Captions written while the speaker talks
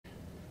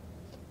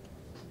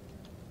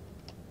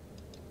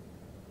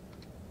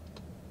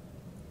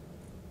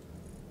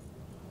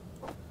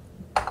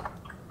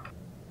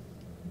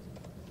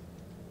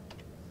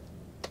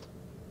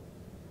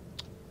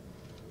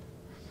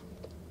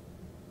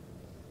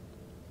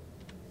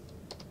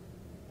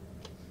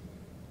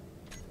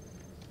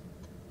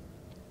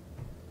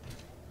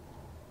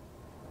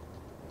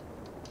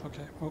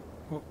Okay. Oh,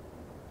 oh.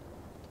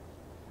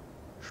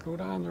 Slow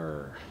down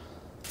there.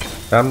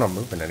 I'm not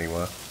moving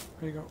anywhere.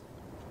 There you go.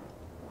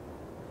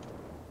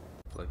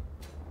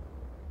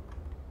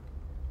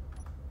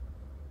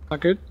 That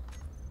good?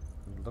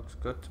 Looks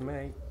good to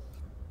me.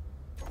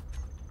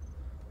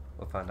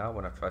 We'll find out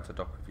when I try to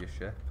dock with your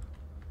ship.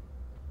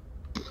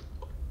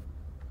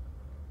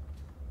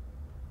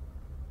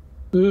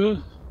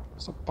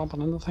 Stop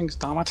bumping into things,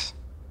 damn it.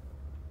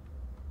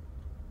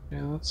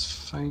 Yeah,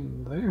 that's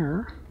fine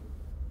there.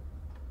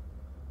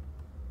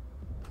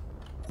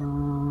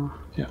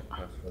 Yeah.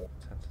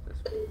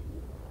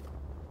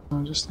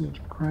 I just need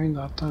to grind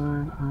that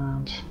down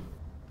and...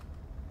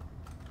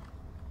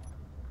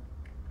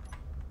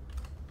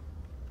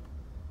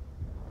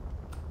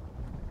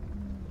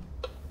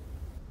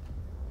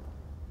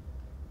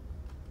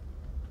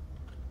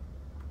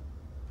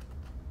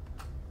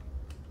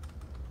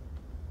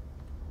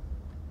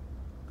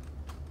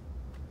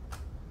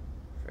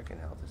 Freaking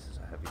hell, this is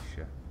a heavy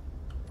ship.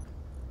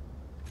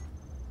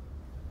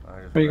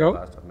 I just There you go.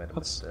 realised I've made a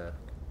mistake.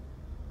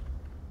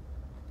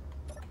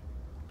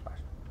 I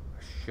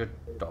should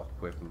dock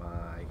with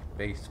my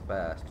base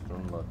first to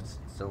unload the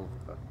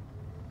silver.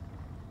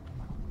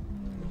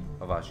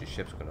 Otherwise your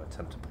ship's going to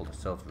attempt to pull the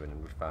silver in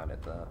and refine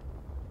it there.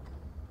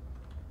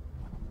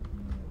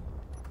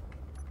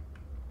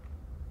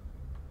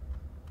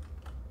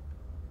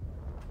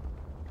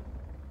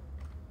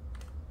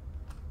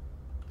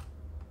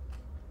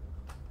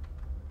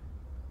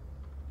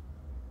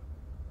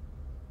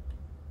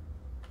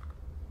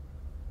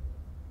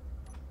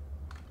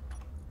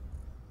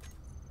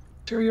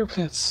 Interior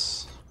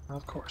plates,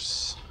 of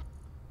course.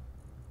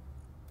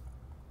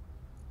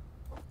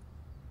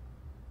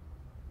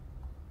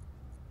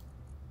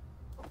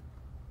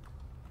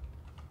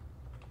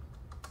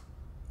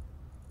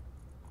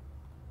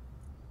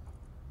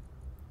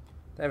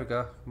 There we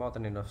go, more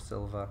than enough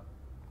silver.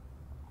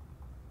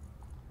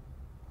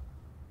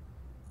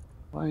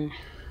 Why?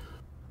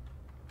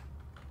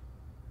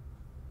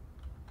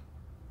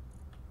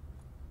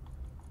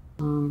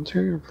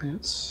 Interior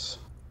plates.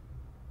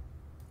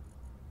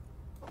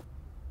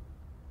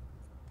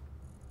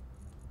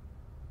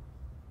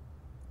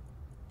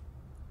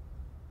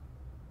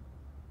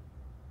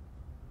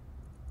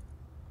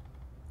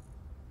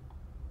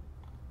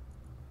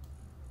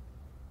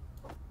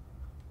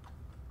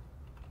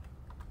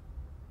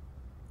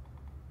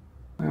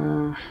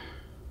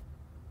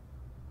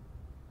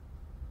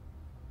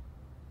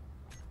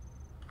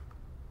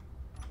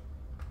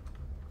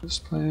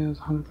 Displays,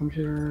 100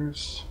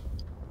 computers.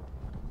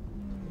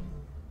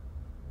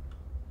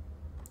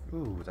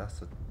 Ooh,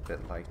 that's a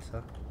bit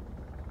lighter.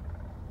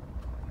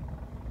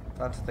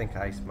 Starting to think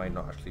ice might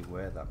not actually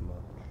weigh that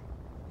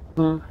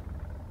much.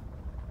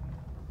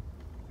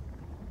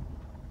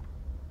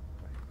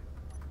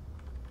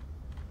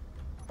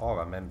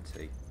 Or I'm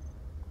empty.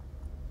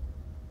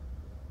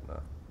 No,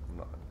 I'm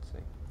not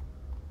empty.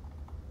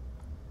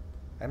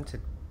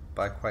 Emptied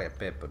by quite a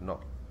bit, but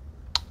not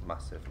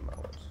massive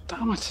amounts.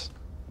 Damn it!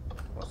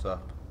 What's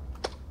up?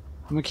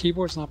 My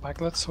keyboard's not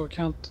backlit, so I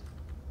can't.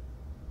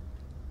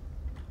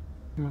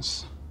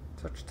 Yes.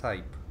 Touch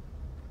type.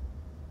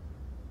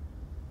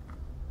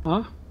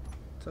 Huh?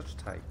 Touch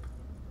type.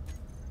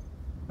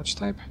 Touch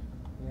type?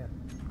 Yeah.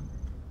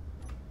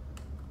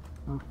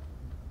 Oh.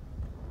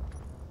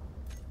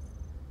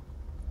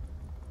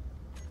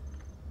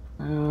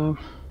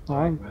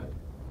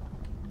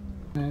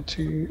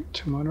 Two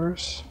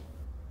motors.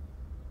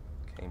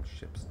 Kaim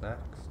ship's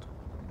next.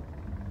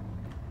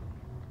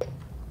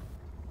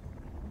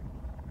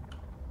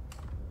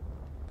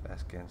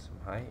 Let's gain some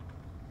height.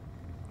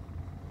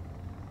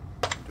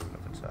 Do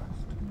another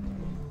test.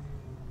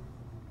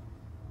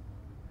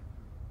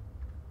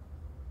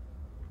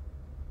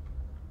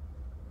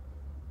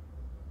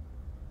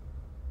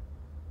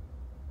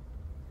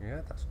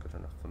 Yeah, that's good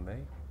enough for me.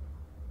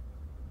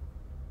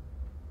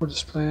 Four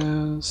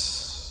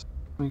displays.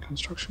 Main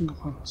construction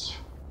components.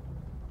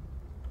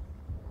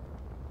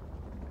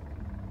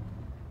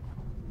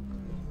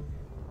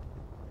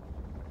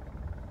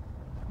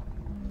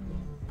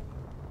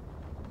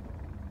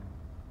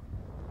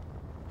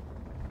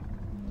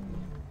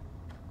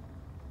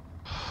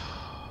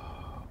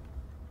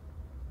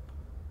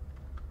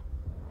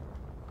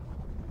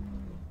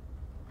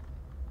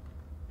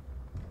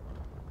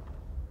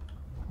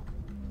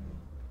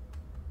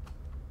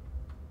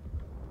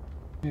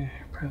 Okay,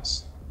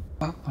 press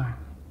that line.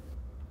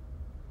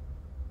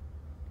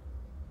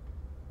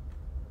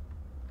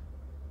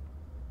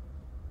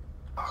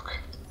 Okay.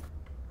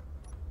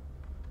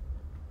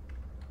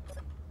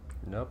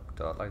 Nope,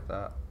 don't like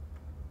that.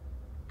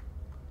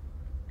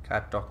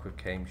 Can't dock with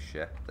Kaim's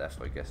ship,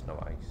 therefore he gets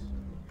no ice.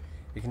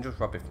 You can just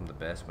rob it from the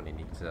base when he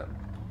needs it.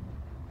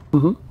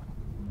 Mm-hmm.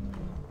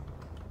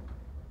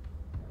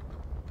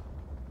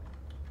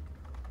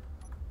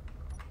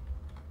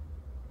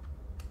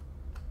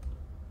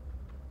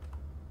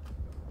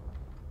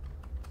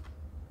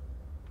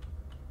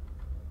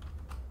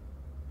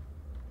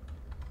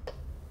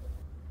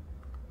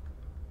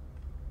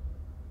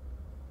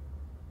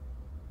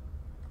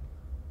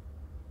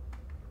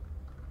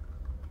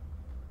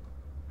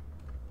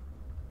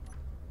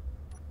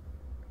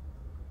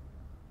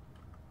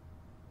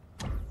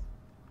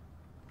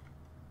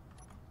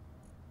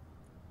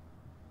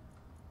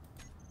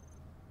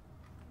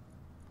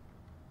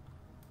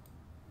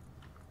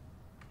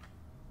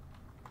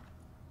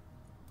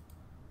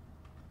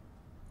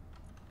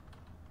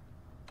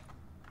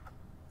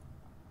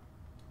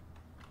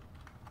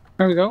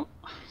 There we go.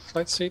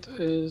 Flight seat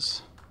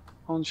is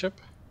on ship.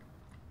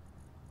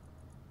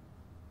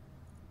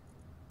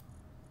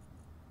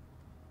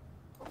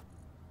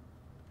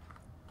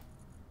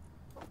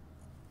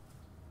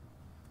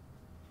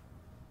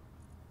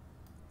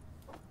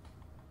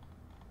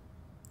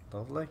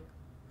 Lovely.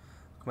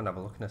 Come and have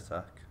a look in a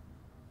sec.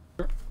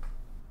 Sure.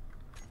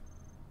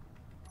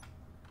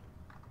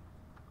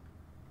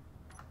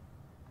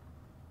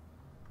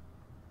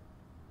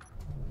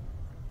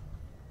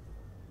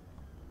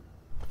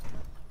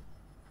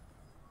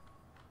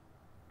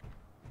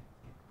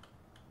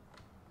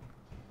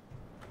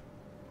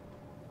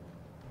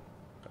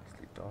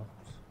 Nicely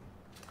docked.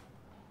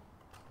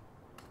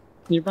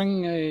 Can you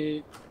bring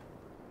a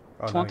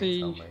Oh,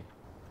 20... no, you tell me.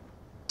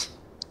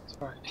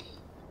 Sorry.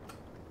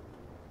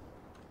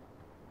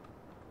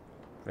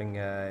 Bring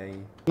a...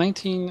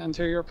 19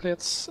 interior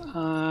plates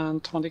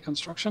and 20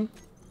 construction.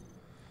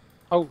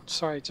 Oh,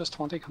 sorry, just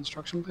 20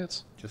 construction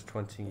plates. Just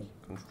 20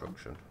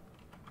 construction.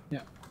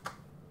 Yeah.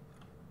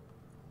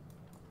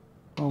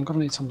 Oh, I'm gonna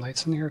need some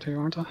lights in here too,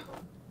 aren't I?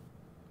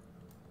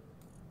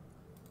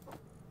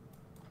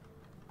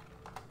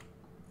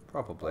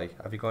 Probably.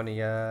 Have you got any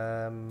Need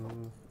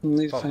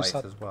to finish spotlights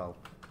that. as well?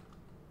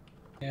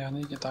 Yeah, I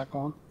need to get that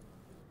going.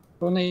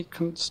 Do I need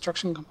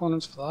construction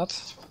components for that,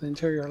 for the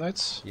interior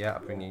lights? Yeah,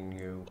 I'm bringing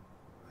you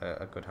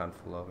a good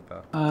handful over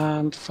there.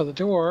 And for the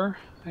door,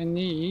 I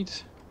need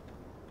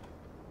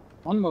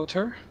one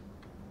motor.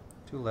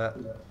 Too late.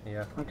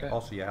 Yeah. Okay.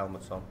 Also, your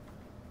helmet's on.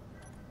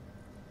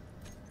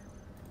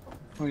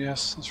 Oh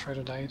yes, that's right,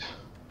 I died.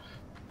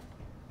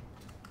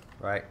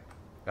 Right.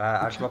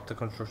 I Okay. dropped the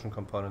construction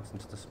components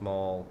into the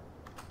small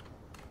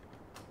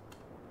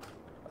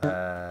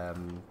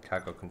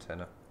cargo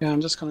container. Yeah,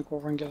 I'm just gonna go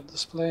over and get a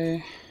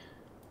display.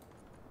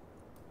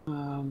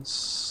 And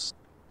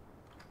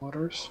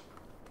motors.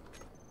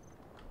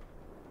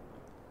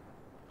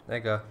 There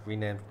you go.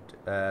 Renamed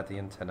the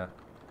antenna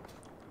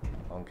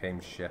on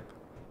Kaim's ship.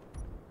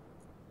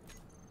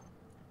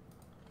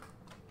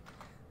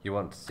 You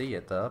won't see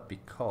it though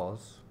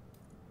because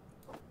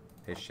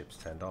his ship's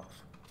turned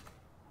off.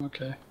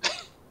 Okay.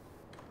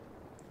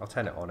 I'll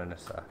turn it on in a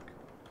sec.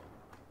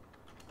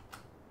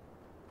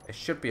 It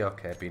should be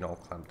okay being all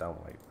clamped down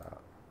like that.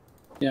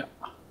 Yeah.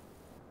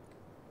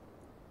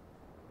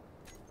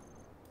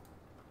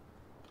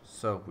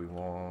 So we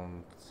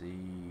want the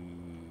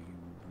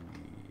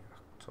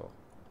reactor.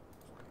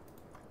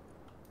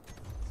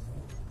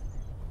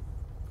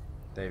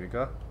 There we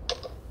go.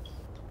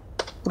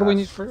 What do we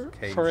need for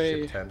Kaim's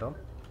a... ship turned on.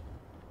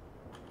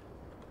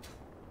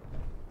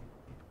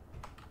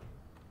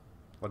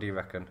 What do you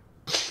reckon?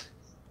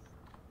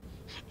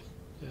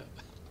 Yeah,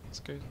 that's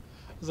good.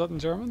 Is that in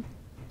German?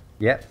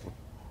 Yep.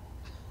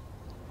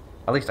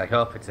 At least I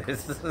hope it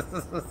is.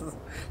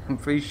 I'm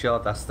pretty sure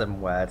that's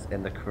them words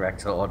in the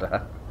correct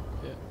order.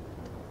 Yeah.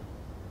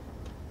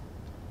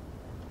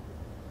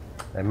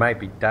 It might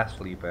be Das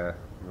Liebe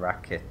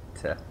Racket,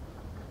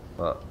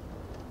 but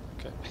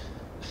Okay.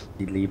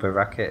 the Liebe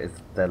Racket is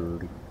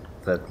the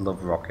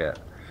love rocket.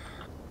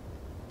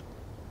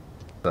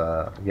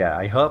 So, yeah,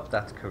 I hope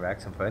that's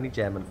correct, and for any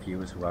German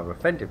viewers who are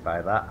offended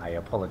by that, I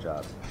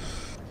apologise.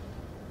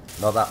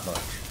 Not that much.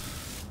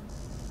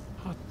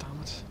 Oh, damn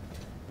it.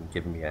 Been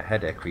giving me a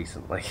headache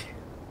recently.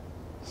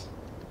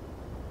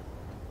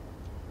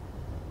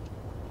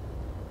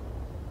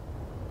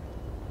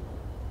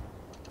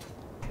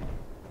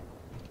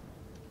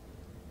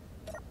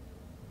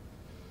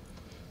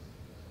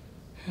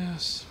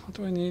 Yes, what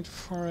do I need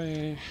for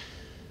a...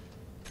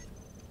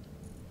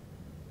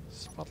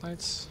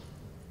 spotlights?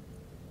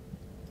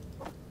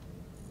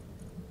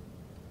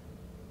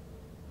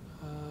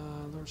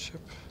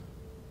 Lordship.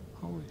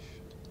 Holy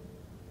shit.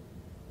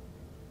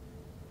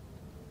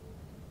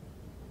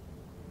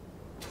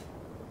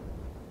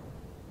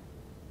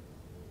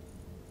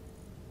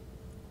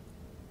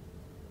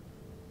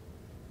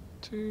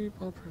 Two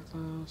bulletproof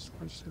glass,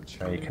 large steel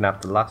Now you tube, can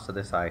have the last of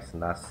this ice,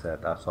 and that's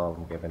it. That's all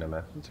I'm giving him.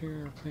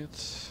 interior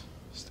plates,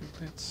 steel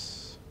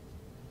plates,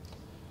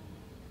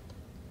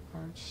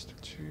 large steel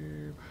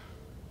tube,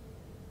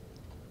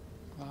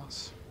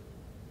 glass,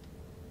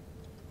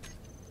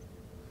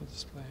 the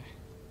display.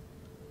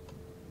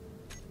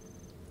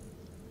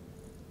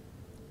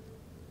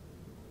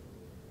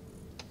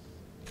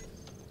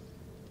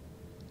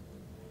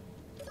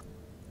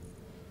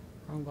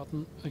 Wrong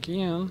button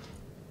again.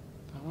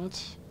 Damn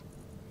it.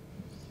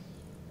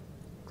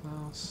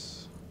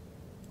 Glass.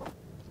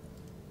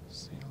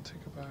 See, I'll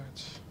take about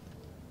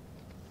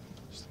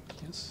just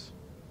in case.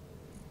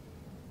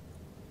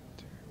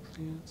 Two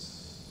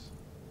plates.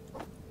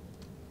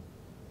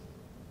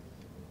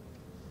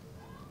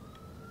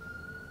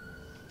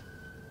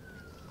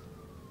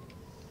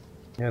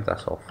 Yeah,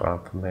 that's all fine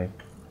for me.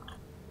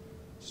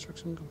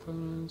 Instruction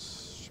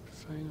components should be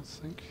fine, I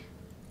think.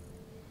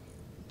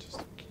 Just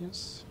in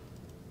case.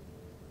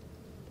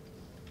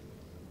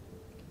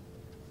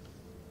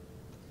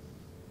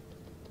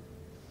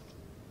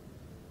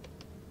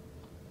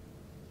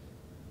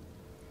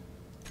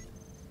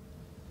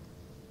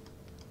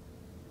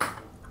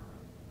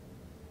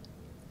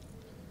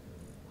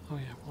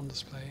 only have one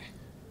display.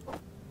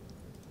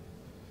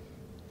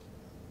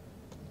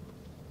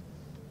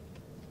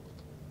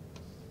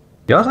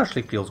 Yours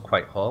actually feels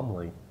quite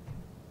homely.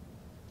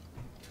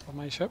 For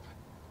my ship?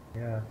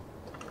 Yeah.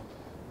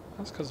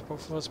 That's because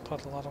both of us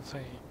put a lot of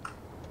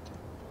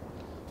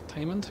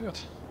time into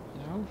it,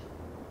 you know?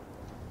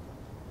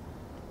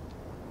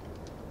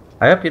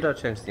 I hope you don't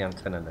change the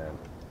antenna name.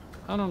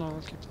 I don't know,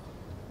 I'll keep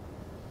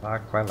that. I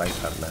quite like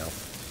that now.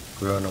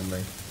 Grown on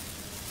me.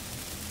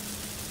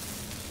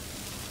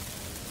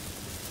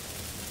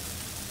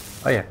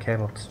 Oh yeah,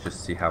 came up to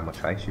just see how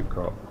much ice you've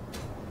got.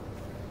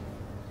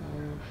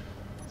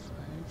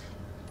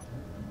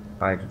 5.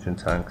 Hydrogen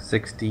tank,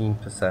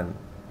 16%.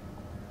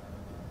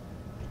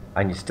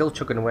 And you're still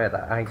chugging away at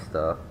that ice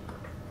though.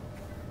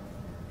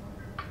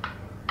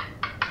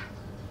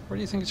 Where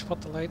do you think you should put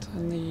the light?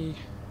 In the...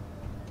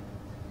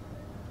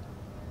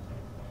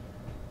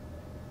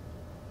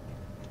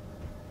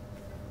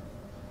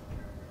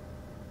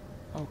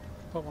 Oh,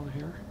 put one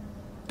here.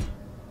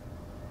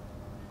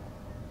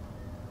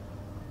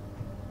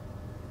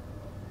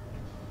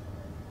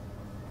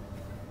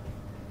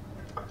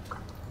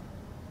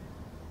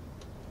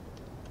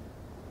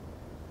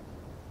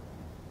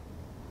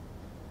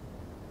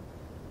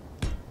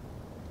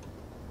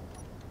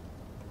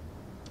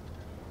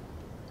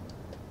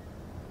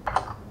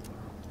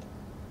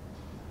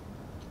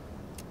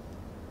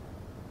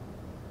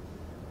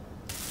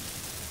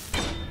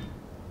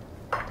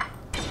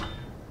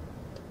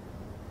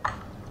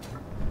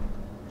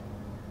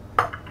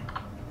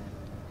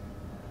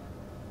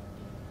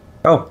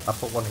 Oh, I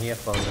put one here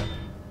for you.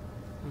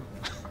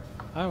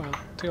 Oh well,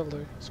 two'll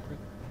do, it's great.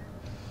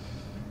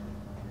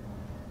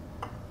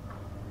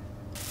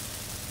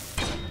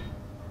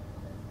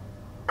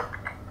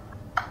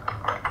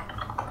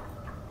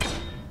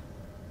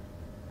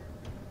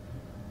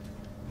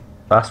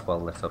 That's well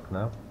lit up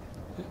now.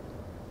 Yeah.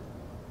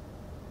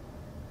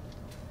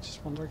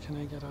 Just wonder, can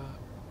I get a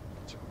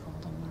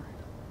chokehold in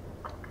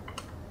there?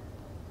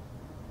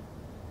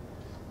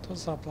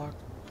 Does that block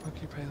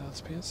occupy that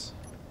space?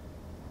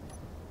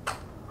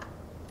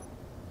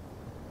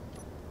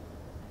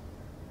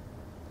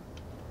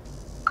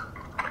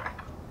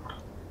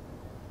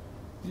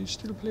 You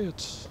still play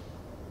it?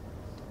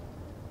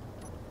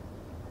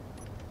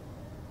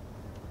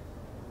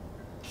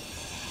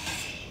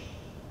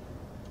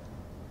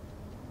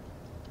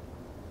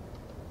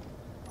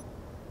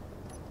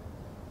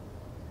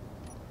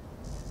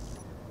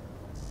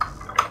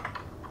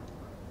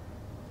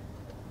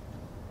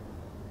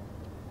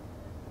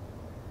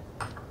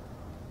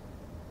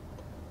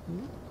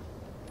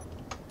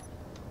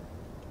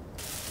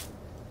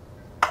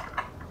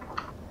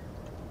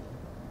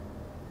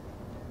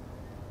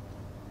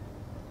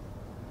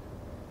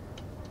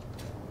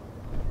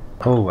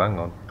 Oh, hang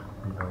on.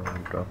 No,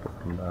 drop it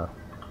from there.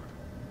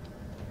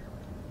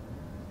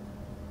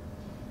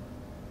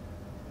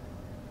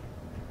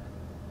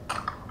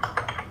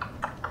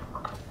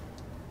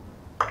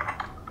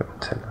 Gonna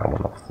take that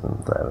one off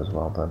them there as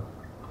well then.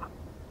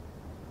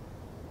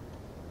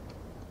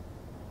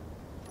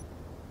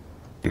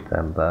 Keep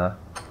them there.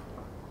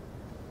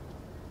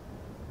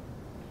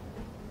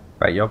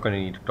 Right, you're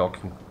gonna need a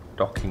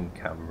docking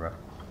camera.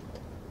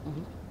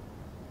 Mm-hmm.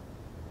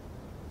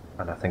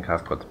 And I think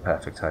I've got the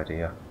perfect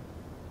idea.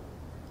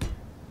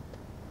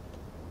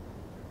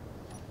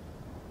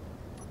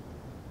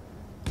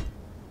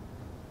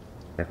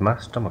 If my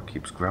stomach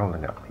keeps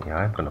growling at me,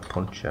 I'm gonna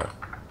punch it.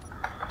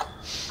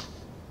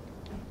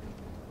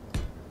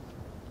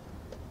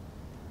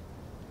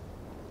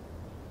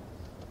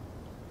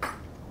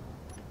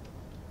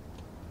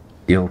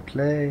 Steel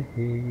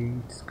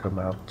plates come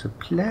out to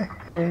play.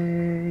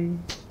 Come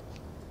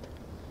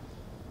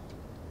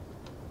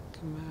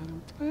out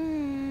and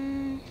play.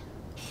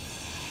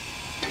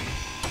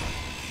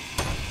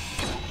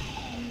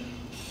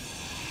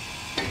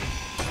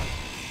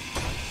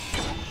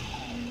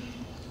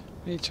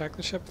 Will you check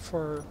the ship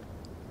for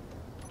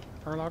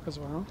airlock as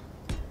well?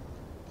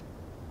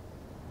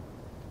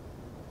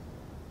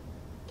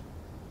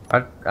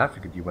 I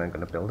figured you weren't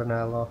going to build an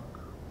airlock.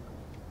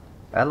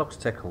 Airlocks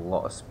take a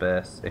lot of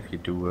space if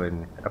you're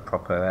doing a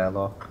proper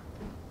airlock.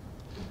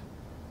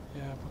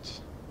 Yeah, but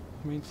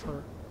I mean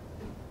for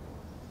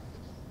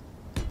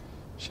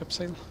ship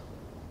sail.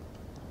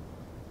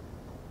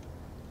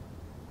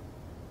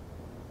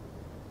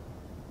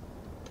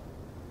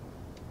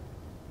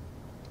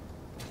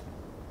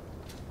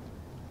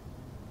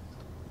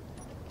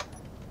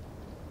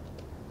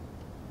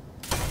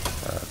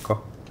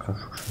 Got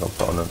construction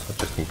components, I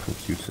just need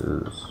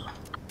computers.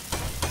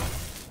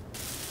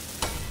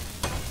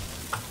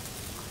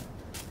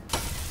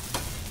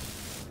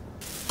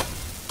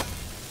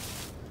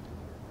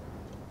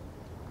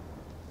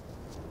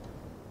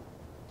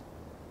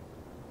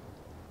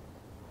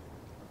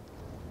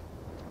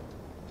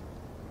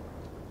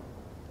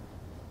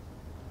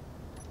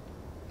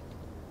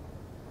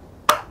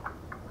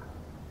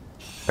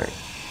 Right.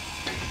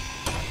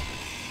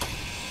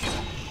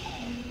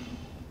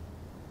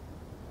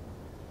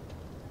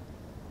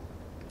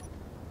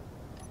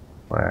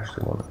 What I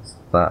actually want is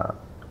that.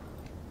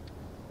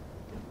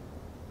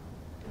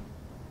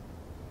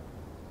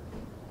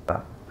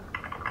 That.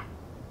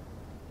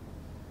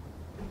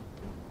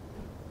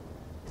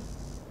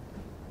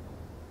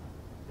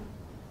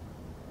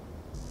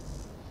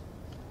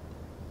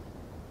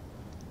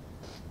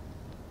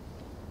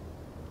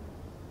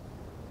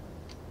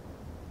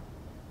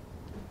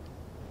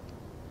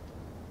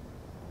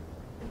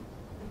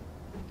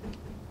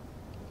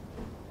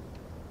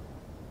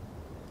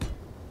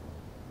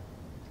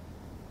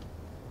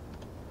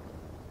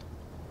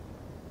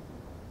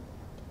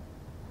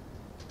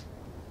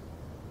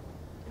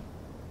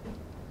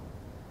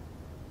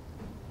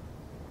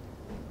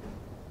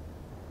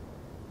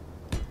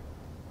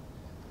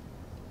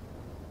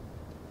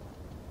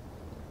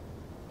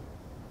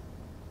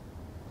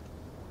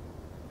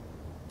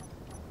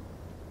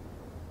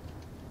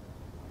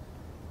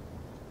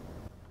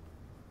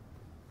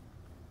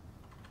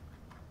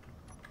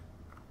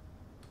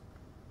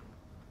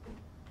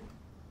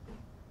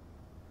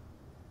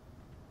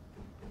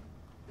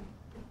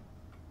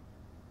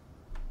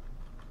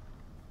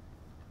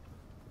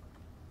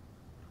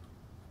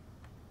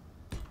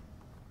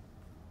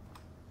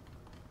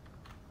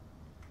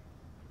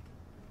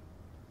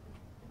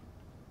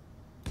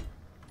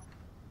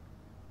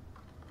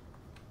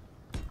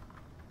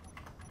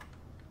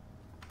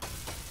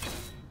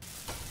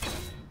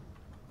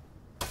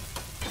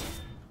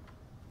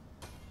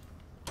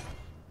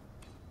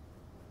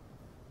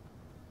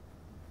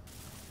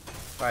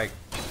 Right.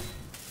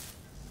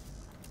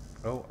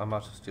 Oh, I'm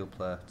out of steel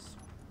plates.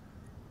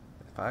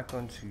 If I go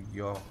into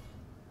your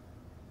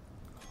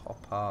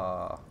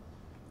hopper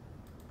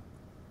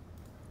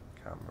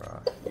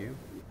camera, you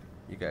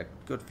get a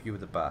good view of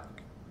the back.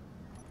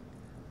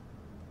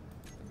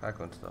 If I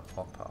go into the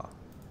hopper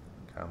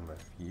camera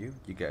view,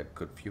 you get a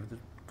good view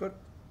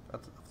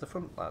of the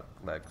front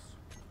legs.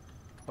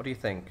 What do you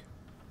think?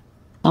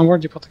 And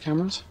where'd you put the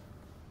cameras?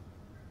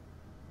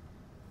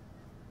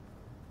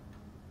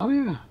 Oh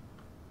yeah.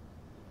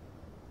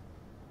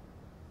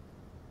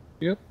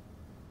 Yep.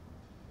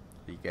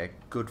 You get a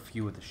good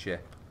view of the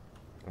ship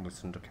and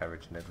with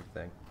undercarriage and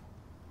everything.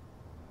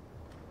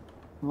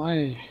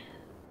 Why?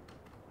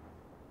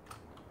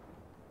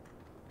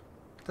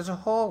 There's a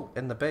hole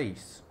in the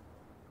base.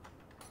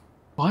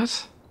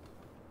 What?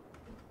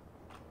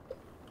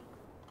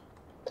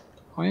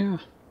 Oh yeah.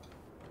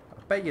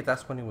 I bet you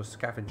that's when he was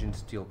scavenging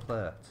steel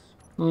plates.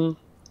 Hmm.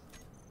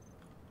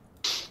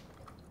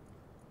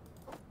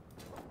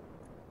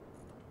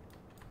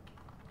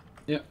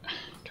 Yep.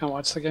 Can't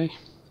watch the guy.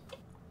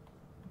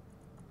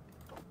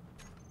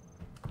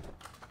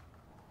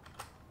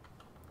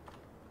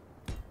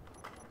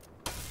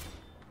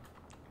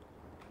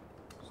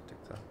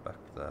 Stick that back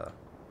there.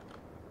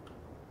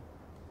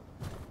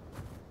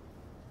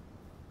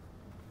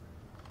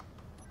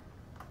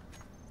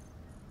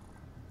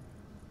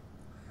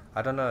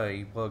 I don't know,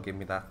 he will give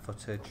me that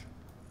footage.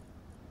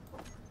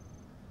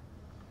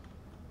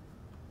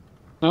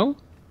 No?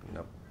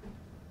 No.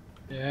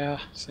 Yeah,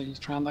 so he's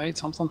trying to hide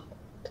something.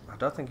 I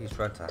don't think he's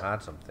trying to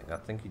hide something. I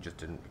think he just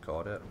didn't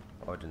record it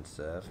or didn't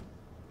save.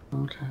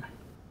 Okay.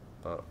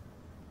 But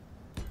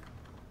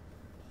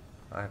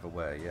either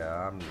way,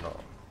 yeah, I'm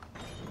not.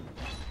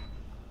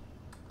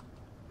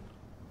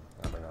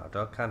 I don't know. I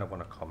don't kind of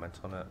want to comment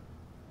on it.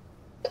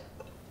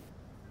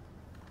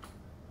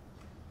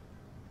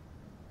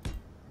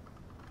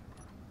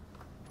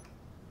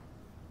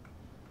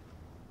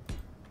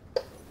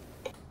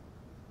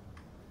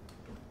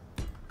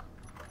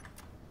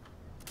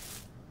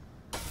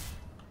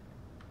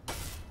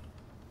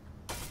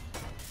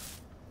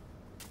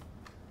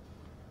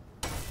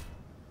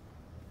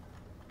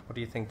 What do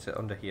you think to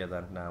under here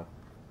then now?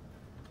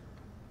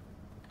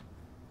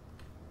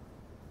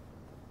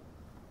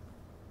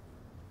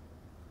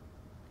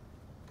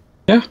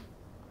 Yeah.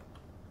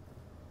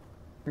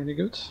 Really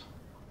good.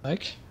 I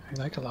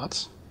like a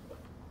lot.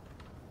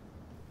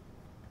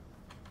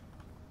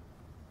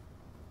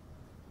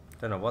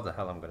 Don't know what the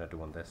hell I'm gonna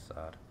do on this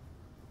side.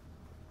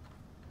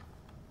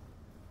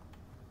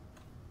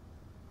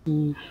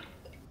 Hmm.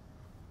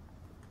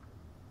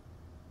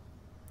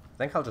 I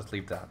think I'll just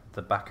leave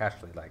the back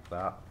actually like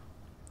that.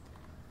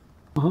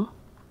 Uh-huh.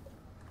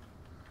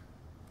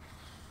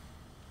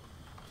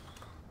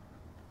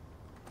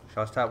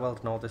 Shall I start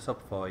welding all this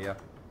up for you?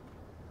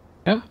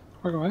 Yeah,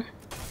 work away.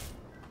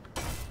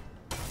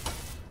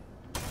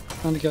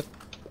 Trying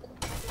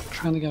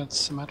to get it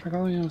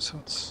symmetrical, you know, so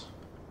it's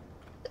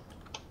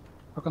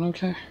looking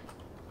okay.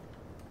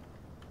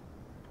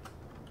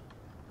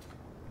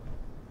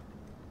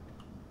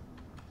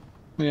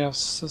 Yeah,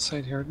 it's this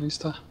side here at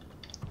least.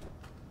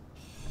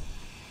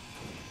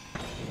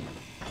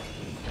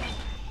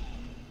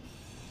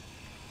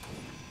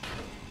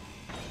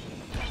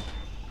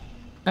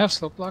 I have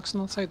slope blocks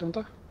on that side, don't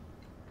I?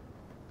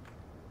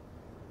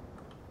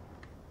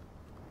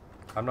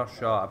 I'm not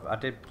sure. I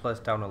did place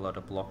down a lot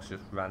of blocks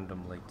just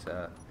randomly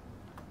to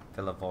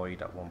fill a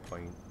void at one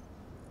point.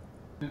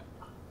 Yeah.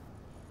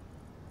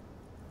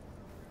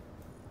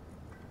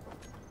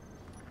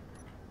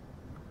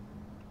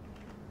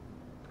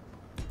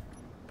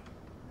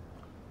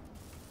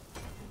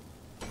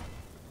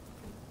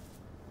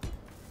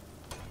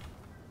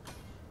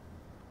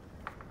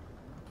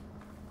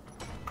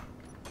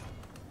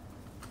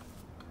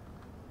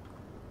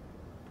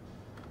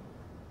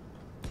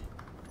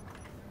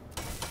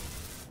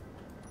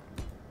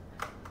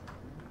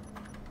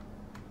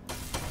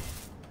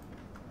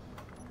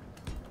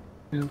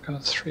 Yeah, I've got a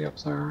 3 up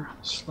there,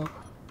 slope.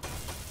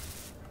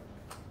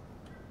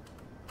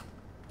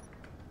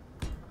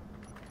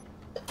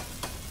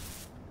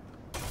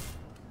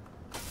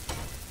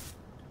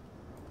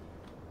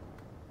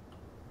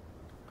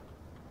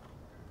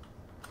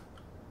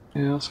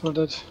 Yeah, that's what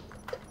I did.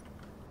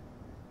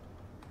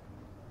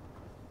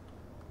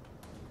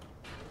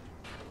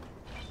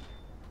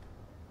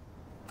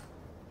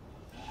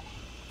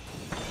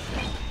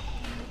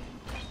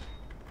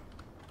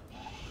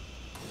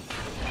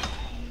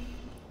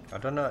 I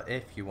don't know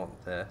if you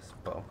want this,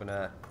 but I'm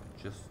gonna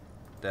just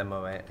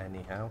demo it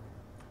anyhow.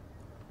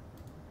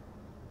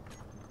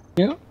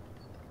 Yeah.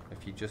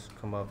 If you just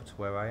come over to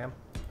where I am.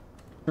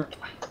 Sure.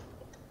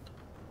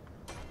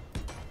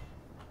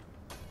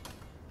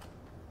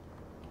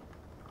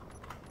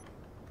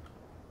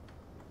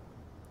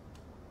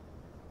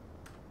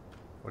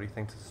 What do you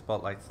think to the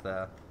spotlights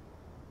there?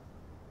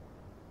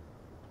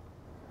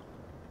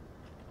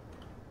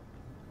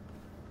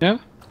 Yeah?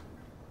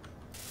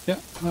 Yeah,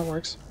 that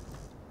works.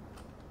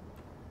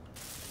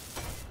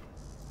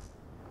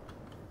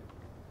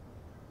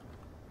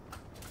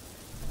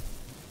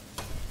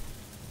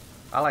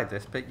 I like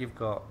this bit you've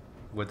got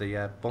with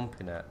the bump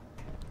in it.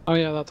 Oh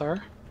yeah, that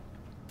there.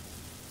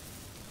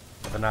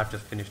 And I've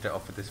just finished it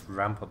off with this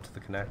ramp up to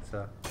the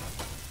connector.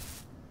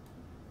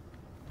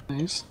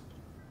 Nice.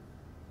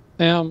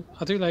 I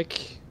do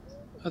like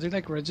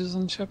ridges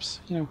on ships,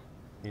 you know.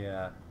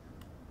 Yeah.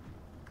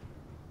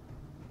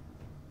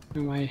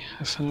 My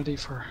affinity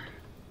for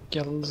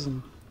gills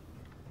and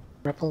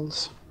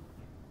ripples,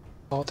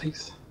 saw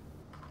teeth,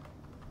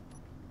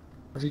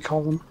 whatever you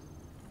call them.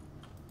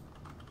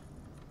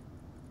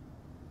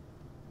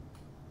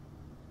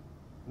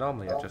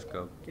 Normally I just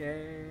go,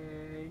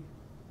 yay.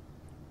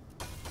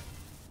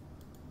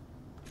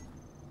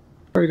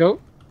 There we go.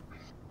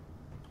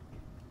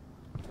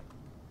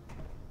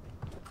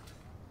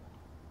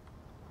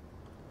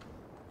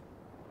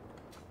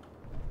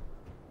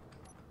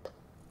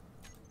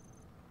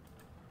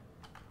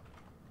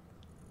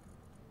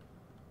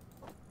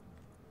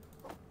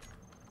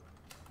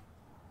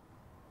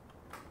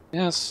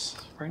 Yes,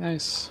 very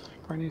nice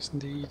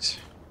indeed.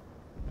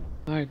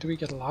 Now, do we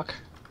get a lock?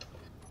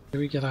 Do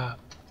we get a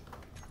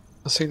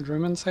sealed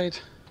room inside?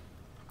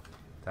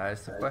 That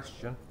is the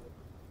question.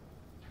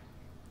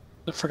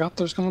 I forgot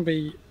there's going to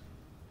be...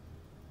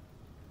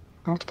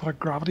 I have to put a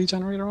gravity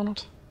generator on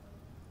it.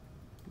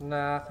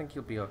 Nah, I think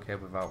you'll be okay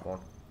without one.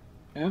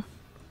 Yeah?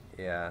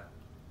 Yeah.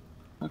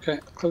 Okay,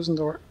 closing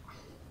door.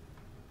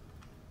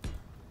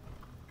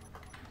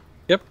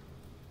 Yep.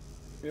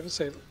 We have a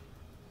sail.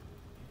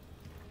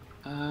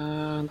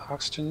 And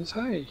oxygen is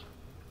high.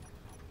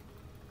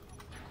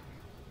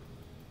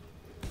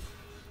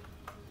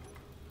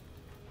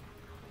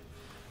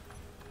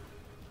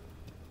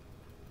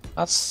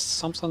 That's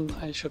something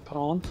I should put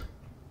on.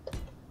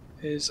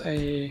 Is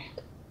we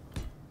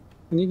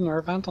need an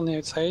air vent on the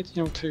outside,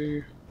 you know,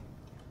 to...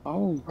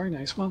 Oh, very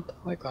nice one.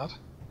 I like that.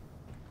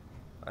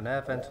 An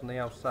air vent on the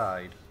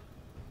outside.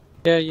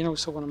 Yeah, you know,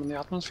 so when I'm in the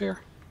atmosphere.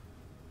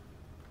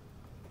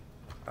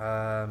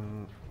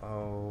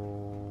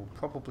 Oh,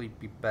 probably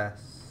be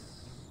best.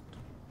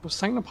 I was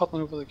thinking of putting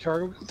it over the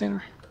cargo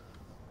container.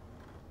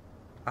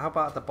 How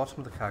about at the bottom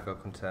of the cargo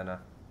container?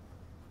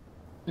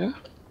 Yeah.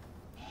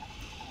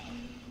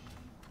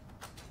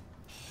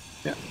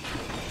 Yeah.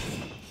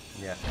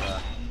 Yeah.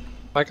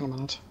 Back in a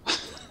minute.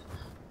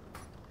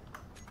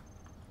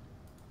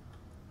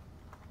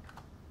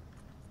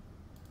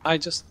 I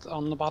just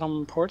on the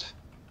bottom port.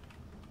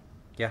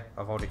 Yeah,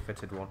 I've already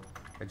fitted one.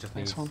 It just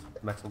Nice needs one.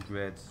 metal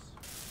grids,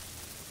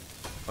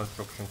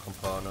 construction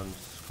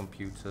components,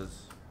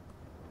 computers.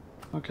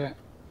 Okay.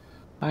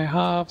 I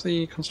have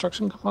the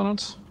construction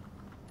components.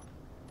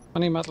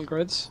 20 metal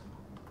grids.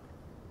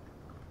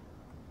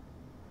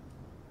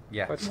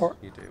 Yeah, About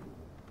you do.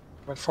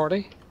 About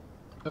 40?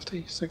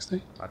 50?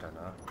 60? I don't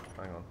know.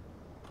 Hang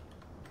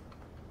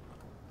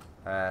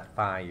on.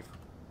 5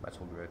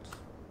 metal grids.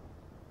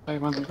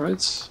 5 metal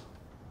grids.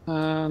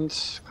 And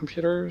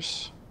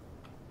computers.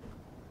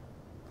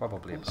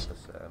 Probably Yes. about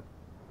the same.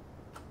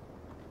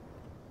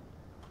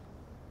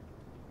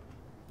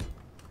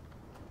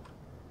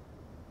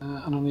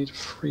 And I'll need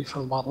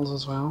refill bottles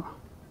as well.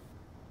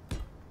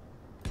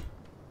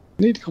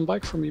 Need to come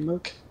back for me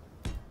milk.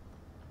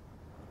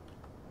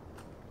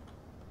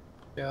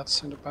 Yeah, that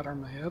sounded better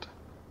in my head.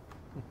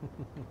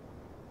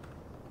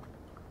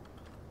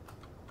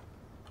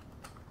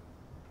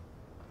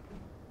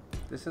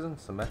 This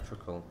isn't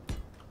symmetrical.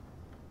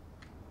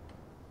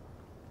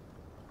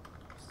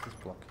 What's this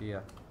block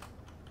here?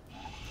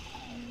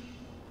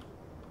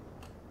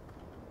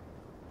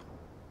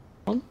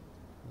 One?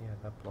 Yeah,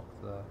 that block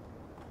there.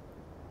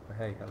 Oh,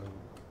 hey,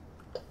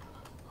 hello.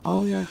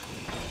 Oh yeah.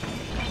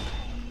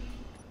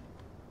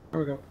 There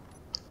we go.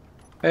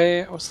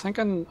 I was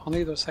thinking on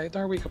either side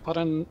there we could put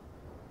in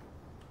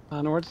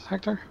an ore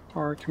detector,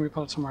 or can we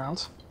put it somewhere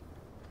else?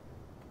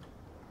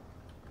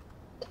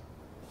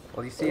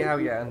 Well, you see how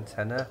your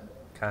antenna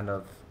kind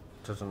of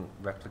doesn't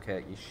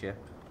replicate your ship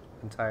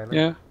entirely?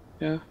 Yeah,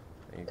 yeah.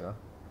 There you go.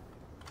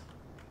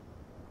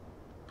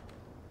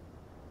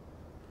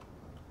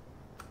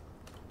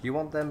 you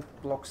want them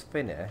blocks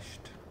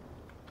finished?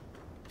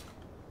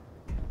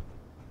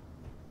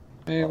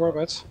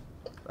 Whereabouts?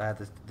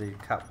 The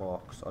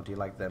catwalks, or do you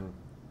like them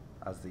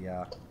as they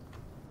are?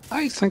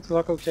 I think they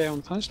look okay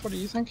unfinished. What do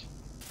you think?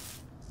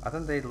 I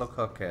think they look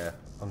okay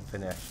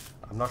unfinished.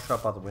 I'm not sure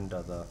about the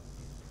window though.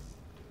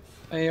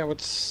 I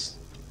would.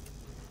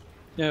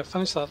 Yeah,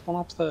 finish that one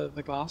up,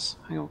 the glass.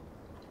 Hang on.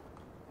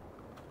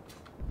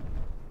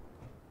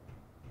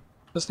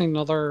 Just need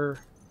another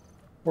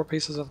 4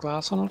 pieces of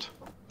glass on it.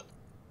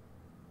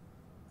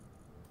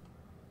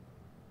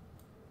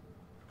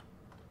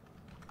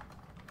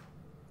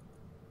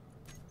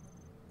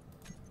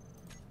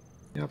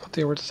 Yeah, I'll put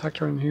the ore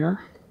detector in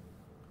here.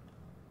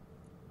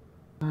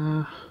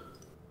 How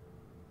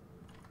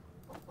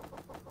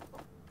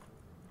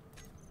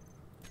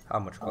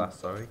much glass,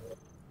 sorry?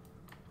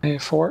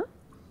 4.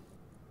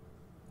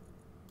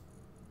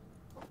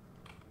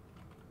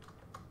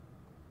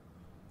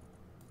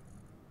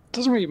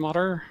 Doesn't really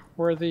matter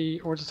where the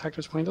ore detector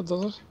is pointed,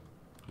 does it?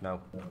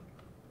 No.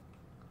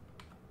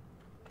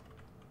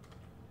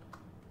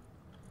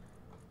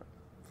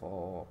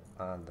 Four,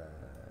 and then...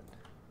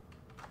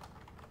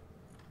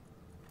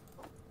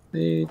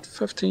 Need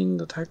 15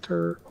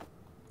 detector,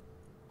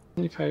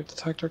 25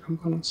 detector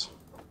components.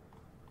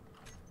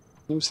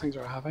 Those things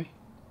are heavy.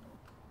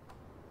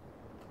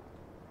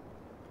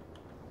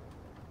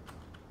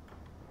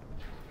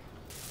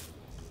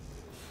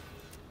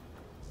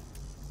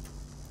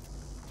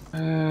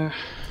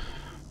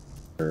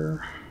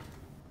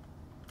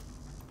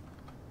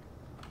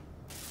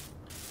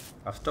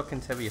 I've stuck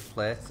interior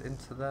plates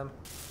into them.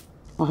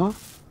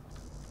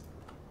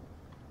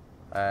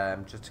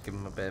 Just to give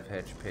them a bit of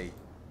HP.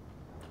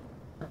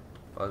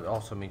 But it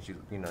also means you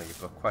know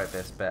you've got quite a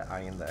bit of spare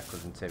iron there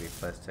because interior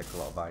plates take a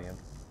lot of iron.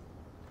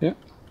 Yeah.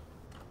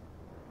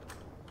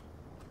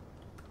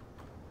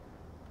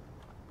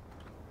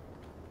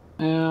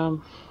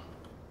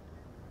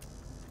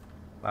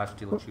 Large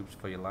steel tubes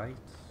for your lights.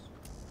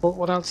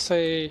 What else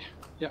say?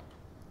 Yeah.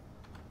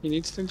 You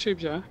need steel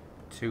tubes, yeah?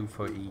 2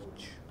 for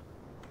each.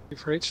 2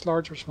 for each,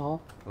 large or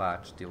small?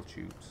 Large steel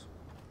tubes.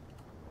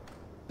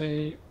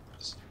 I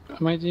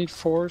might need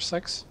 4 or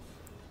 6.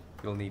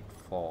 You'll need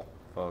 4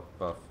 for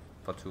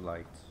 2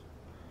 lights.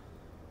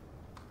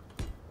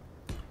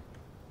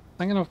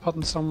 Thinking of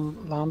putting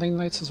some landing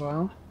lights as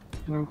well.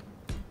 You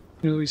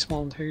know these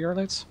small interior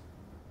lights?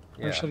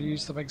 Yeah. Or should I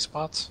use the big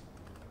spots?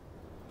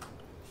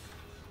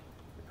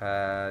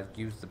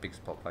 Use the big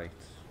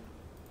spotlights.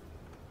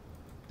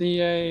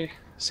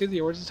 See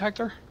the ore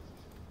detector?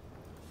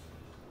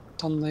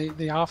 It's on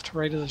the aft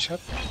right of the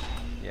ship.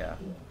 Yeah.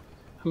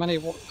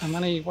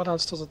 What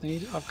else does it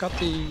need? I've got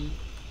the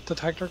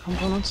detector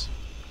components.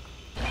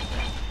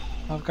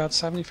 I've got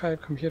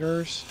 75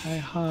 computers. I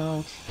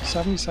have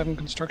 77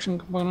 construction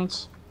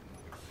components.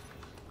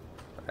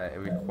 It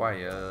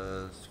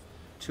requires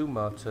 2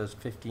 motors,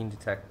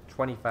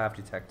 25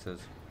 detectors.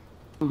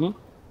 Mm-hmm.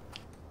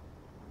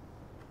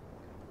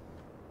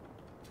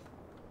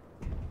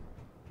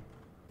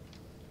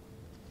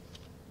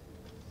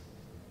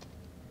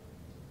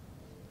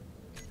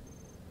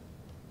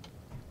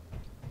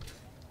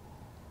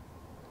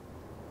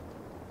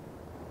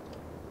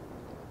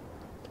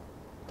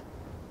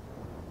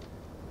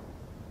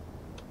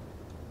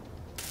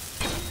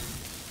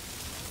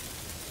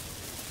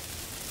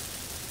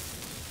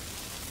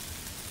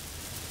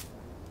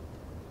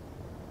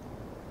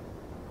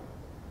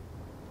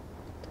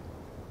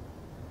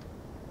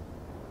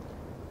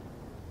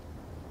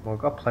 Well,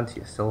 we've got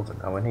plenty of silver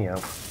now, anyhow.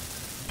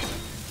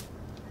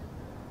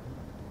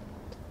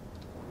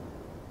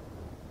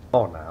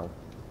 For now.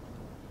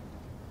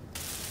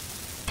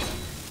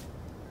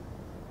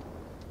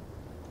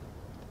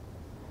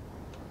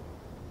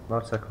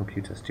 Lots of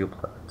computer steel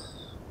plates.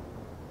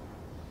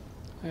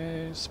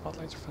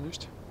 Spotlights are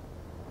finished.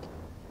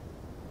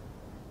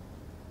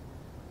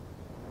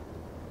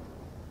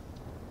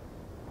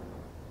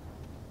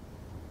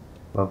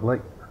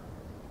 Lovely.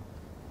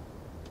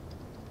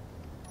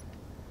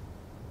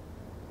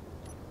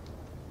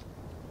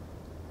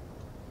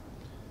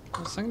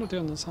 I was thinking of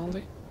doing this,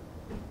 Andy.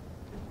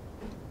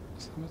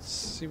 So let's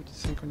see what you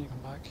think when you come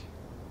back.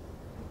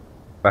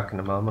 Back in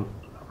a moment.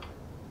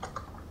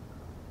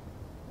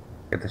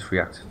 Get this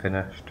reactor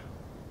finished.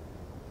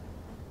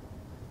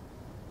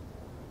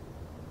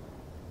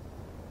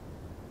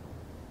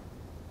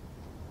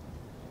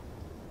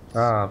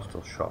 I'm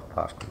still short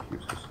past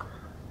computers.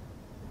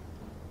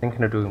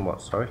 Thinking of doing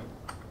what, sorry?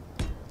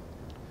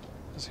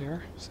 This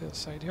here? See the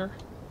side here?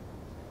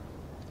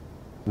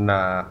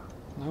 Nah.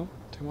 No?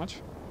 Too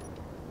much?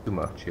 Too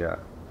much, yeah.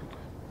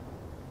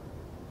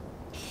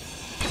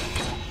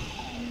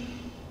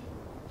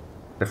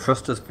 The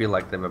thrusters feel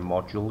like they're a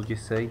module, you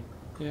see?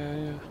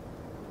 Yeah.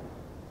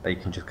 That you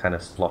can just kind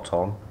of slot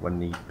on when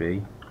need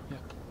be. Yeah.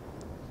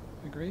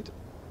 Agreed.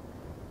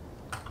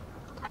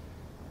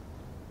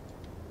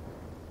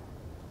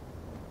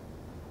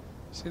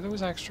 See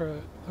those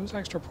extra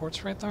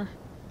ports right there?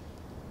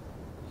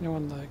 You know,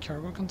 in the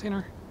cargo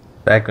container?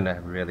 They're gonna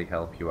really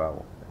help you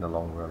out in the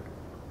long run.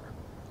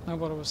 Now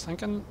what I was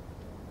thinking,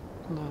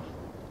 no.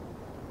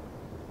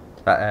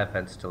 That air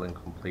vent's still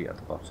incomplete at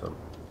the bottom.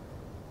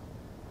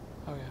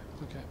 Oh yeah,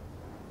 okay.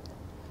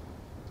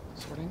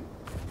 Sorting.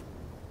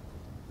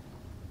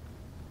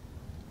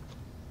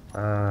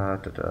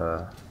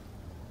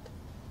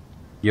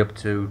 You're up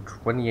to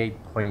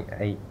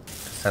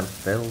 28.8%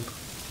 filled.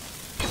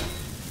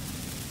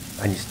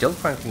 And you're still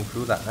cranking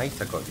through that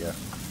ice I got you.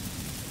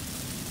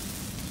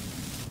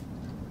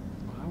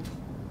 Wow.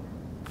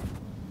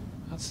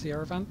 That's the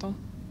air vent done.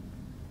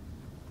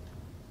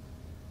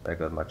 There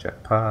goes my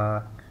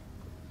jetpack.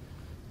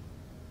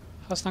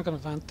 That's not going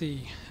to vent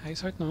the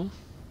ice out, no?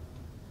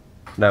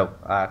 No,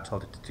 I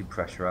told it to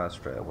depressurize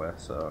straight away,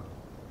 so...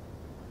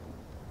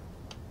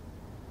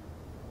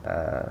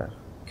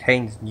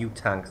 Kane's new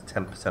tank's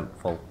 10%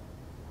 full.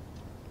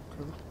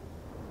 Cool.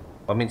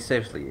 I mean,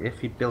 seriously, if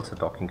he'd built a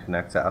docking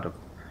connector,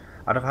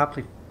 I'd have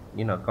happily,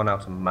 you know, gone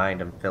out and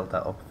mined and filled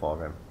that up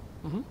for him.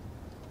 Mm-hmm.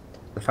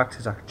 The fact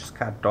is, I just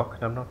can't dock,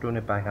 and I'm not doing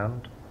it by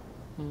hand.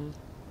 Mm.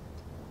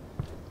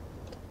 I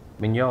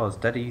mean, yours,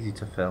 dead easy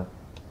to fill.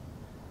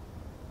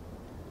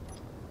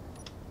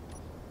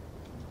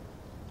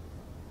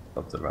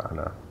 Love the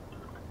Rhino.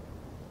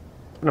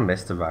 I'm gonna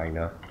miss the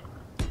Rhino.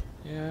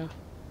 Yeah.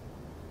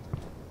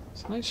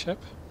 It's a nice ship.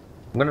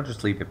 I'm gonna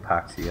just leave it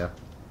packed here.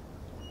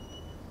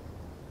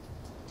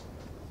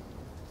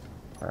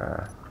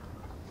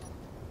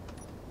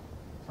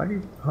 Why do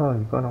you... Oh,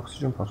 you've got an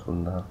oxygen bottle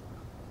in there.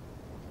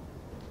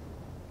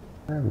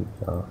 There we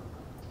go.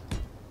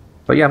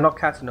 But yeah, I'm not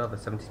catching over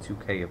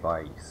 72k of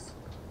ice.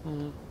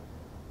 Mm.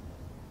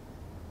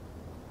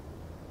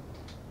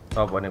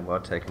 Oh, when it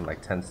would take him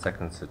like 10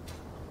 seconds to,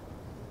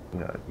 you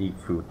know, eat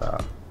through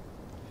that.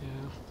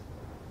 Yeah.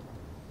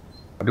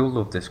 I do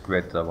love this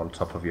grid though on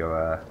top of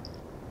your,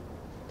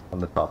 on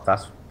the top.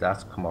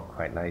 That's come up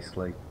quite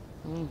nicely.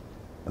 Mm.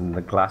 And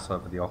the glass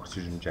over the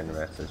oxygen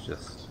generator is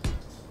just...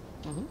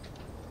 Mm-hmm.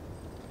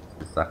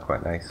 It's that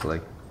quite nicely.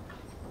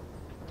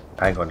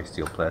 I ain't got any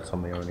steel plates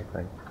on me or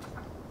anything.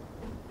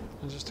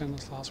 I was just doing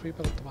this last wee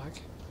bit at the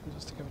back,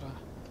 just to give it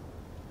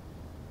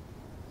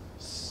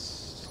a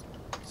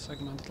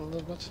segment it a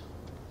little bit.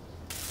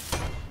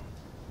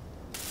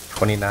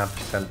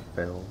 29%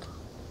 filled.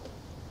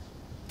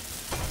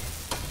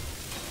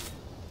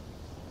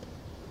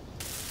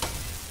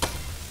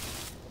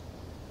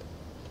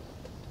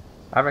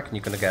 I reckon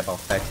you're gonna get about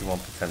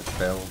 31%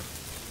 filled.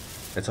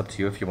 It's up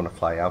to you if you want to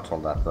fly out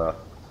on that though.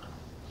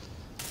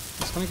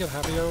 It's going to get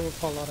heavier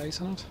with all that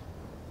ice in it.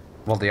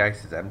 Well, the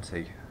ice is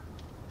empty.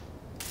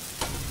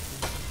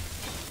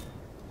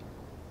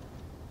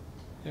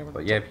 Yeah,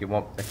 But yeah, if you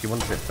want it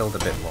filled a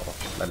bit more,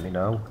 let me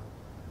know.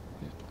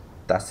 Yeah.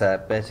 That's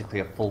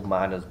basically a full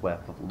miner's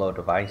worth of load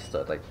of ice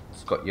that like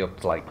it's got you up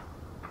to like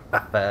a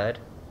third.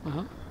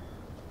 Uh-huh.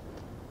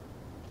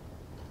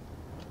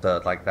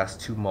 So like that's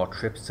 2 more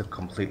trips to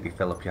completely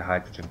fill up your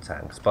hydrogen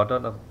tanks. But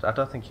I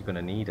don't think you're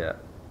gonna need it.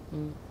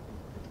 Mm.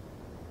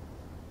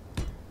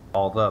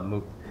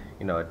 Although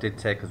you know, it did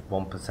take us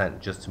 1%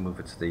 just to move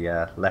it to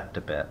the left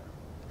a bit.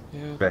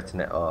 Yeah. Straighten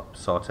it up,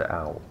 sort it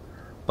out.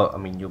 But I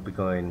mean, you'll be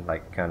going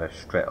like kind of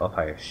straight up,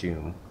 I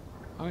assume.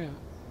 Oh yeah.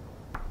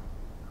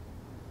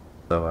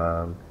 So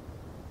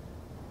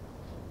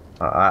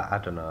I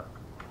don't know.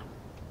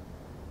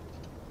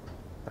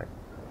 Like,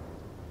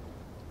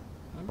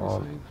 That'd be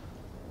on, fine.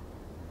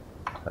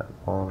 turn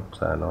on,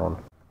 turn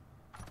on,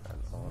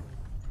 turn on.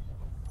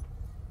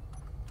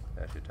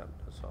 There's your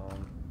dampers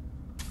on.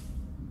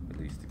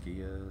 Release the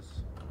gears.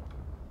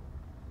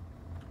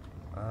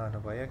 And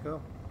away I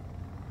go.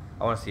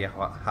 I want to see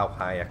how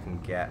high I can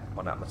get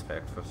on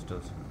atmospheric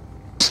thrusters.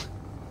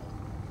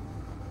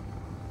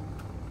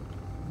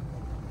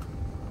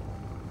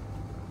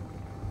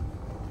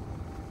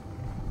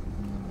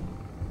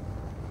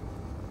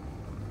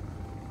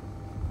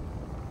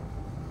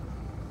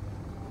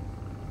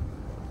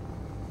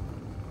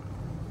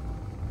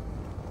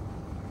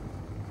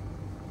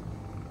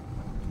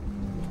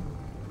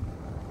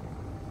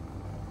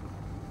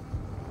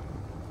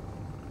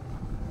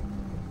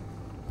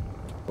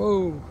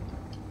 Whoa.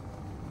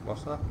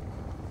 What's that?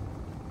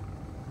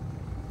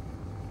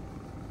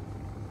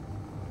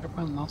 It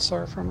went nuts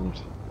there for a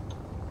minute.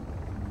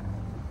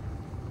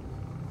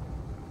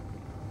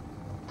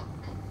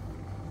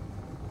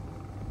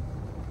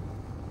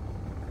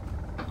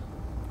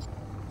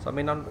 So I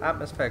mean, on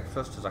atmospheric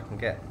thrusters,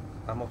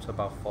 I'm up to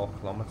about 4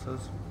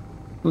 kilometers,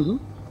 Mm-hmm.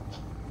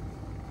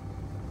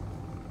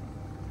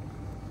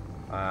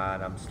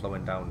 and I'm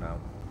slowing down now.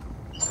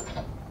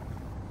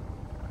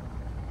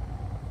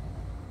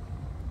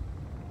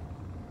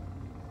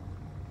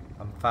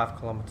 I'm 5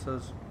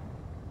 kilometers.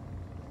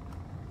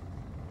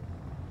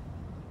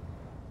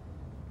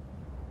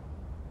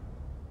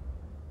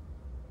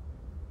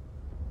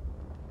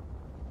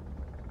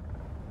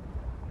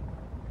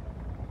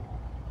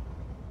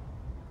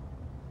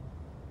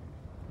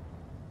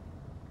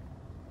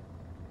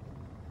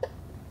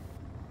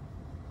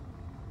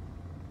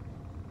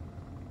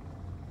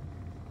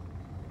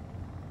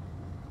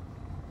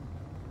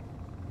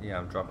 Yeah,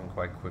 I'm dropping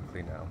quite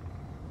quickly now.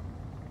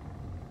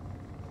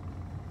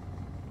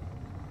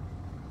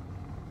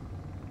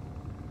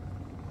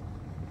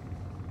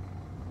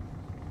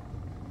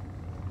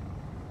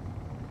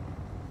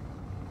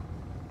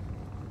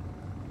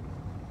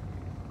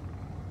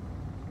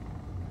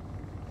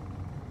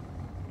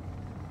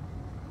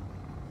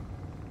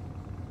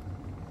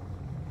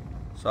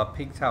 So I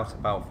peaked out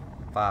about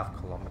 5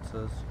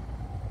 kilometers.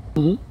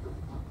 Mm-hmm.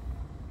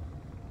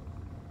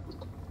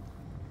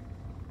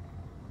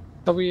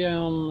 So we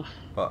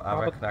But I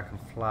Robert. reckon I can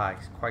fly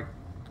quite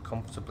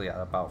comfortably at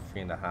about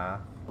 3.5.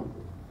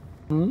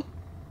 Hmm.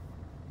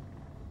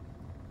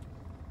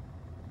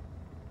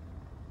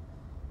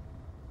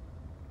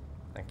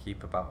 And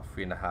keep about a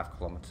 3.5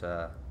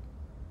 kilometer.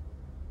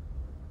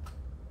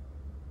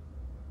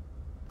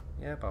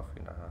 Yeah, about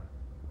 3.5.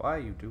 Why are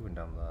you doing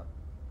down there?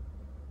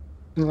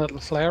 A little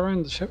flare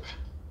around the ship.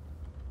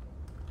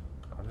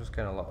 I'm just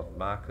getting a lot of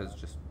markers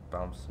just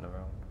bouncing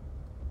around.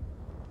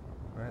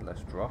 Right,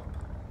 let's drop.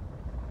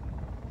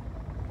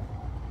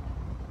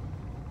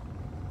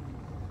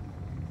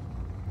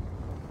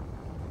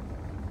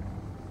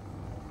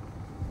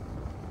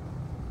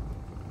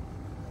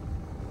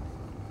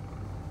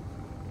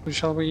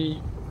 Shall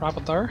we wrap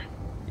it there?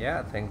 Yeah,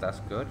 I think that's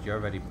good. You're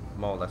ready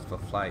more or less for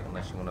flight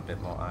unless you want a bit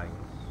more ice.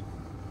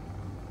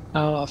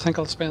 I think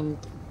I'll spend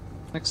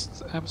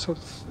next episode,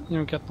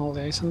 getting all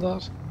the ice in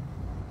that.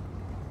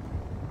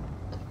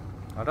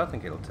 I don't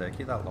think it'll take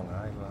you that long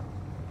either.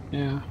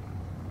 Yeah.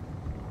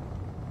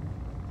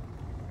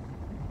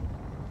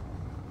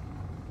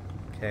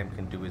 Kaim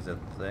can do his own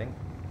thing.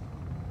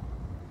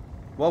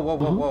 Whoa, whoa,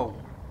 whoa, whoa.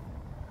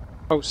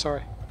 Oh,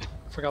 sorry.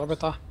 Forgot about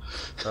that.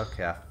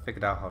 Okay, I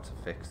figured out how to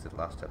fix it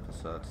last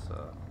episode,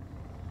 so...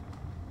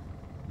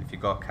 If you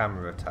got a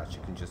camera attached,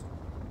 you can just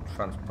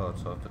transport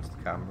over to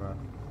the camera.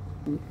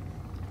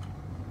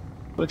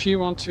 But if you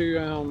want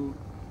to,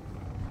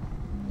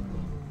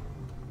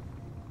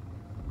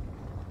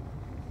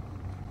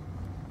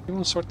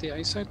 sort the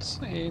ice out,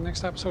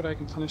 next episode I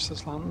can finish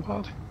this landing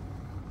pad.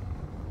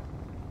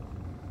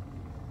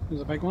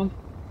 There's a big one.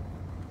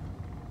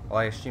 Well,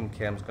 I assume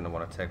Kaim's going to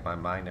want to take my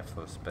miner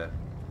for a spit.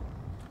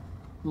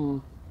 Hmm.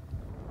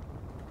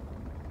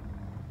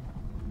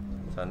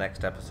 So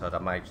next episode I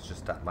might just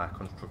start my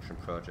construction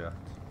project.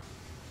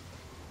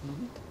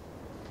 Mm-hmm.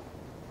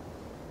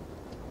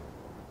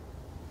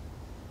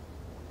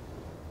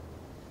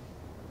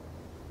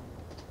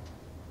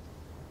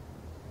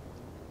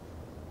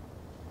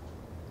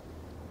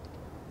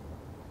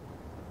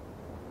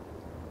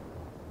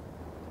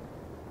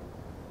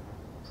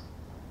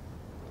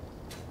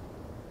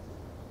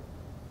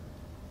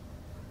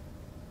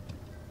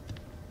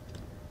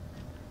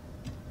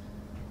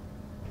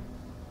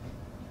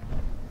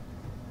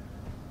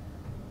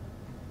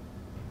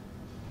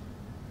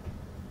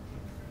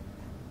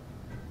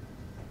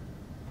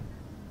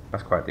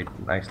 That's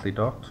quite nicely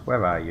docked.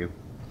 Where are you?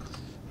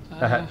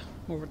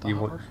 Over the you,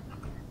 harbor.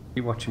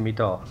 You watching me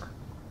dock?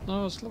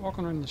 No, I was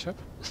walking around the ship.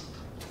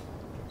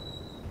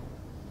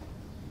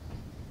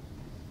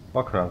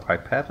 Walking around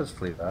quite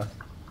purposefully there.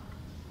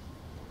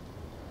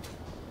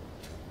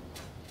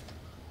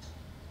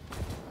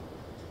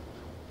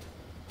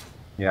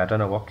 Yeah, I don't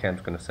know what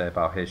Kaim's going to say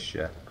about his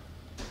ship.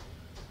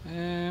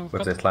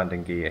 With this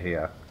landing gear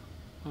here.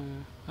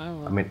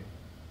 I mean,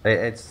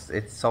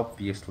 it's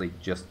obviously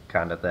just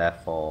kind of there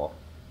for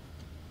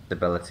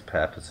stability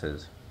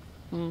purposes.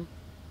 I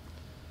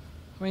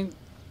mean,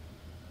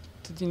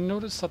 did you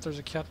notice that there's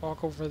a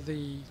catwalk over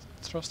the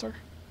thruster?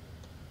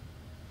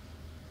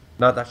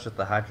 No, that's just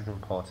the hydrogen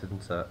port,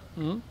 isn't it?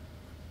 Mm-hmm.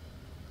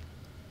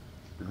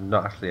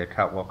 Not actually a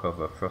catwalk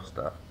over a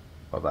thruster,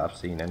 or that I've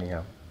seen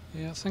anyhow.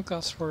 Yeah, I think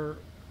that's where.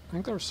 I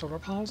think there were solar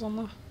panels on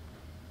that.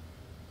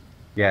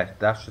 Yeah,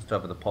 that's just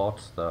over the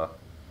ports, though.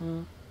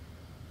 Mm.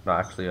 Not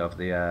actually over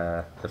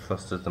the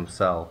thrusters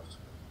themselves.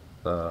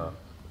 So,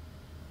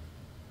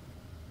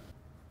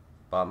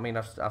 but I mean,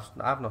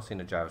 I've not seen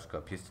a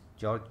gyroscope.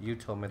 You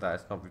told me that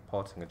it's not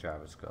reporting a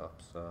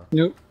gyroscope, so.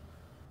 Nope.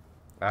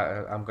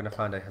 I'm gonna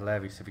find it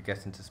hilarious if he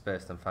gets into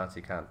space and finds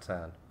he can't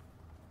turn.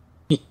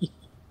 Because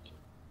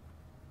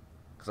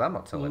I'm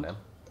not telling him.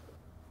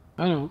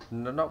 I know.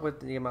 No, not with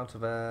the amount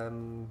of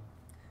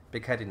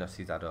big headiness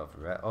he's had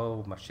over it.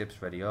 Oh, my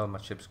ship's ready. Oh, my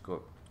ship's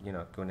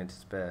going into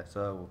space.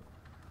 Oh,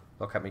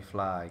 look at me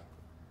fly.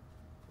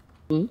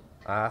 Mm.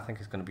 I think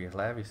it's going to be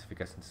hilarious if he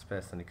gets into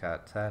space and he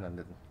can't turn, and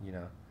then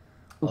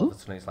all of a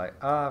sudden he's like,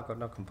 "Oh, I've got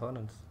no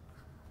components."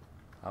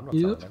 I'm not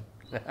telling him.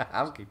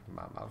 I'm keeping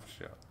my mouth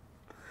shut.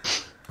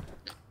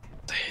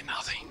 Say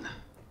nothing.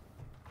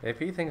 If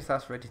he thinks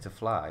that's ready to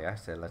fly, I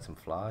say let him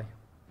fly.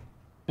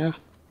 Yeah.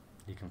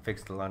 He can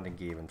fix the landing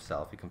gear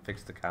himself. He can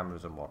fix the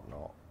cameras and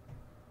whatnot.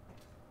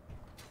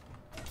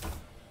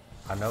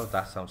 I know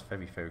that sounds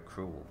very, very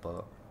cruel,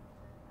 but...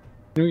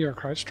 You know you're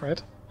crouched,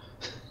 right?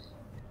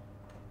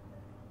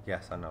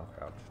 Yes, I know,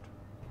 crouched.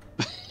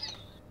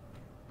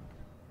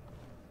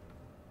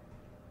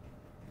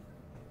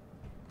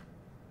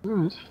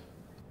 Alright.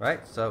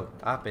 Right, so,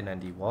 I've been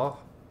E04i.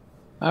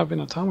 I've been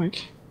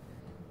Atomic.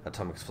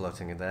 Atomic's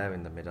floating in there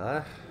in the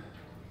midair.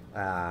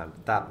 And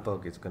that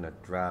bug is going to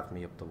drive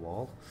me up the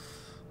wall.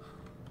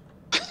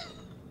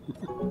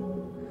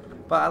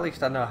 But at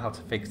least I know how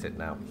to fix it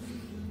now.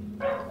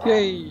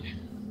 Yay!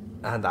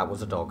 And that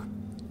was a dog.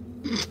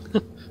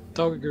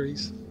 Dog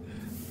agrees.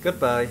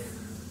 Goodbye.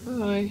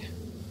 Bye.